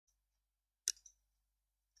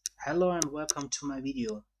Hello and welcome to my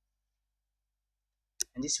video.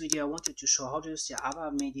 In this video I wanted to show how to use the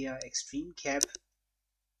AVerMedia ExtreamCap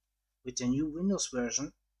with the new Windows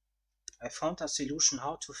version. I found a solution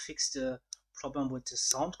how to fix the problem with the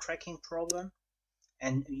sound cracking problem,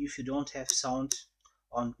 and if you don't have sound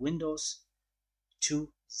on Windows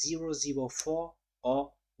 2004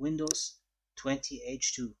 or Windows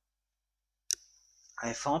 20H2.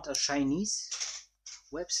 I found a Chinese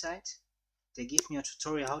website. They give me a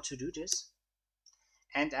tutorial how to do this.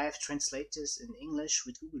 And I have translated this in English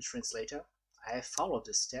with Google Translator. I have followed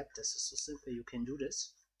this step. This is so simple, you can do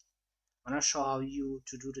this. I'm gonna show how you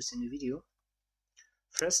to do this in the video.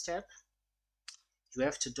 First step, you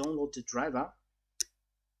have to download the driver.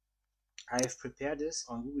 I have prepared this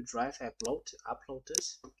on Google Drive. I upload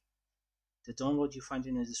this. The download you find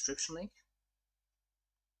in the description link.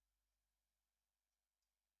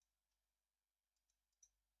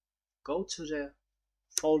 Go to the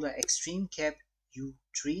folder ExtreamCap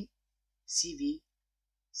U3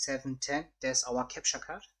 CV710. There's our capture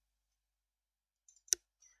card.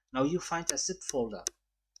 Now you find a zip folder.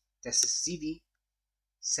 This is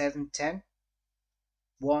CV710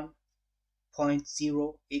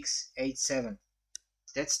 1.0x87.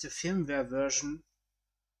 That's the firmware version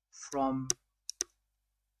from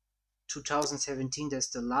 2017. That's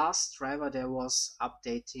the last driver that was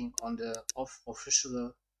updating on the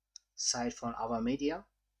official site from AVerMedia.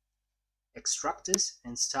 Extract this,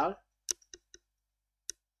 install.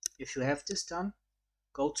 If you have this done,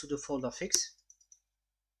 go to the folder Fix.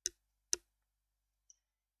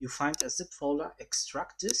 You find a zip folder,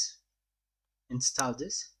 extract this, install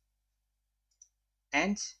this,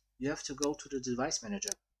 and you have to go to the device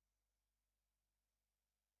manager.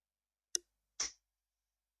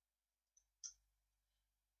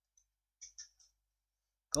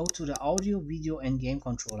 Go to the audio, video and game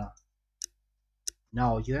controller.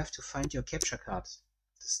 Now you have to find your capture card.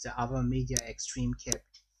 This is the AVerMedia ExtreamCap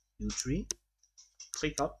U3.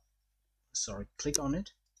 Click on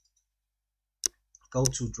it. Go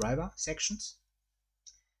to driver sections.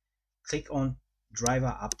 Click on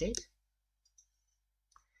driver update.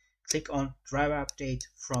 Click on driver update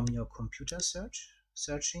from your computer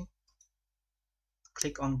searching.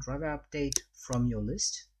 Click on driver update from your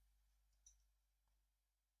list.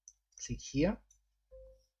 Click here.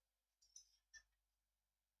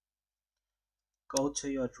 Go to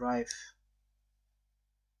your drive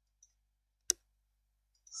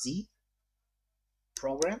Z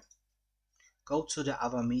program. Go to the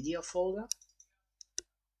AVerMedia folder.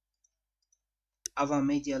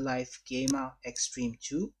 AVerMedia Live Gamer Extreme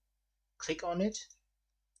 2. Click on it.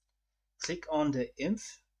 Click on the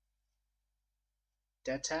inf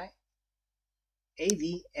datei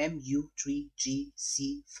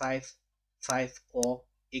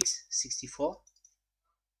AVMU3GC55OX64.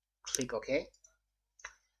 Click OK.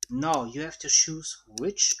 Now you have to choose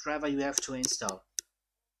which driver you have to install.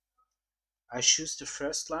 I choose the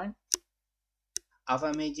first line,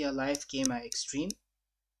 AVerMedia Live Gamer Extreme.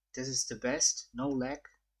 This is the best, no lag,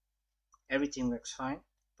 everything works fine.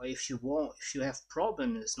 But if you have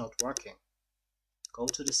problem it's not working, go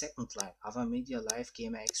to the second line, AVerMedia Live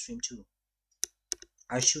Gamer Extreme 2.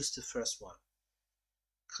 I choose the first one.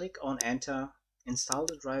 Click on enter, install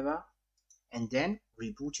the driver, and then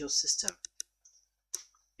reboot your system.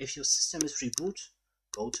 If your system is reboot,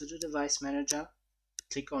 go to the device manager,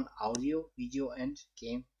 click on audio, video and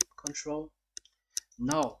game control.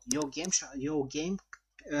 Now your game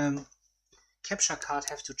capture card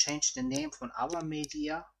have to change the name from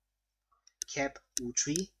AVerMedia Cap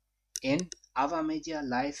U3 in AVerMedia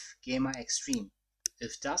Live Gamer Extreme.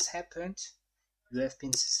 If that happened, you have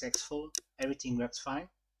been successful, everything works fine.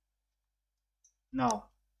 Now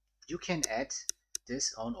you can add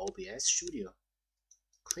this on OBS Studio.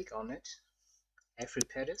 Click on it. I've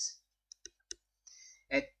prepared this.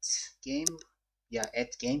 Add game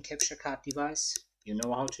capture card device. You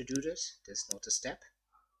know how to do this. There's not a step.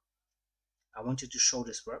 I want you to show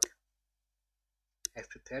this work. I've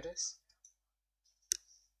prepared this.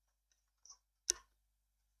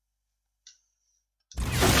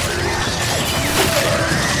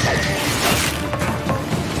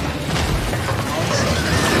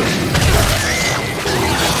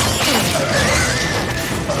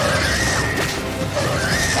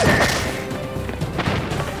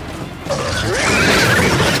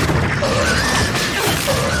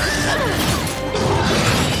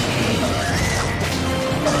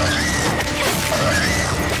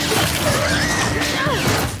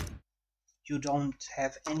 You don't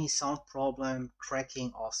have any sound problem,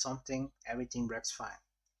 cracking or something, everything works fine.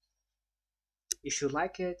 If you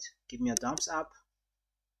like it, give me a thumbs up.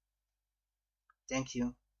 Thank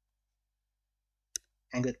you.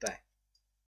 and goodbye.